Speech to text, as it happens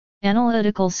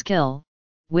Analytical skill,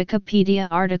 Wikipedia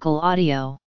article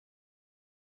audio.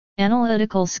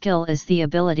 Analytical skill is the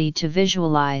ability to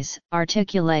visualize,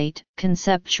 articulate,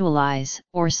 conceptualize,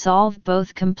 or solve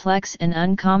both complex and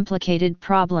uncomplicated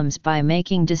problems by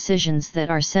making decisions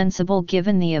that are sensible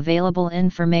given the available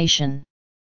information.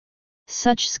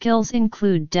 Such skills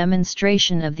include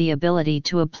demonstration of the ability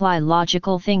to apply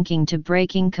logical thinking to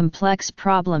breaking complex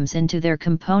problems into their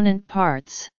component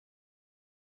parts.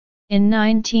 In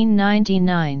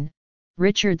 1999,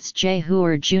 Richards J.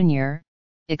 Hoover Jr.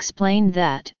 explained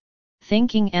that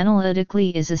thinking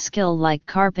analytically is a skill like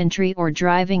carpentry or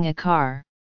driving a car.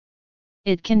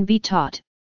 It can be taught,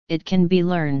 it can be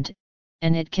learned,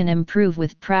 and it can improve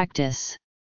with practice.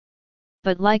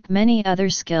 But like many other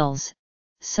skills,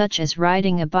 such as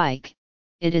riding a bike,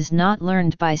 it is not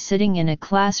learned by sitting in a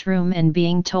classroom and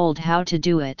being told how to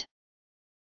do it.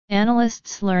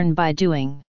 Analysts learn by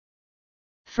doing.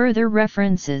 Further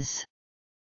references.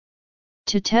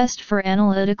 To test for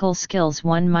analytical skills,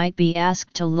 one might be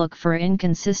asked to look for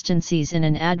inconsistencies in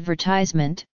an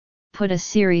advertisement, put a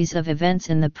series of events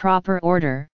in the proper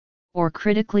order, or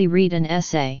critically read an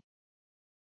essay.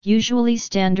 Usually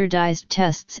standardized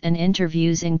tests and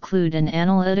interviews include an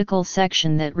analytical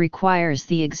section that requires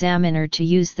the examiner to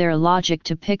use their logic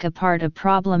to pick apart a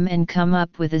problem and come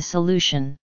up with a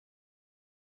solution.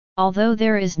 Although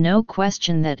there is no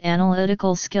question that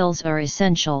analytical skills are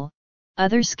essential,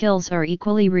 other skills are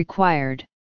equally required.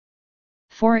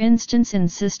 For instance, in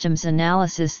systems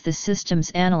analysis, the systems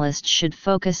analyst should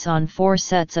focus on 4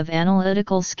 sets of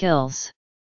analytical skills: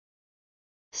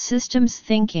 systems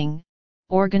thinking,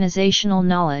 organizational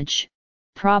knowledge,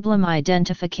 problem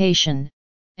identification,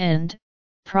 and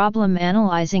problem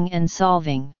analyzing and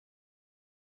solving.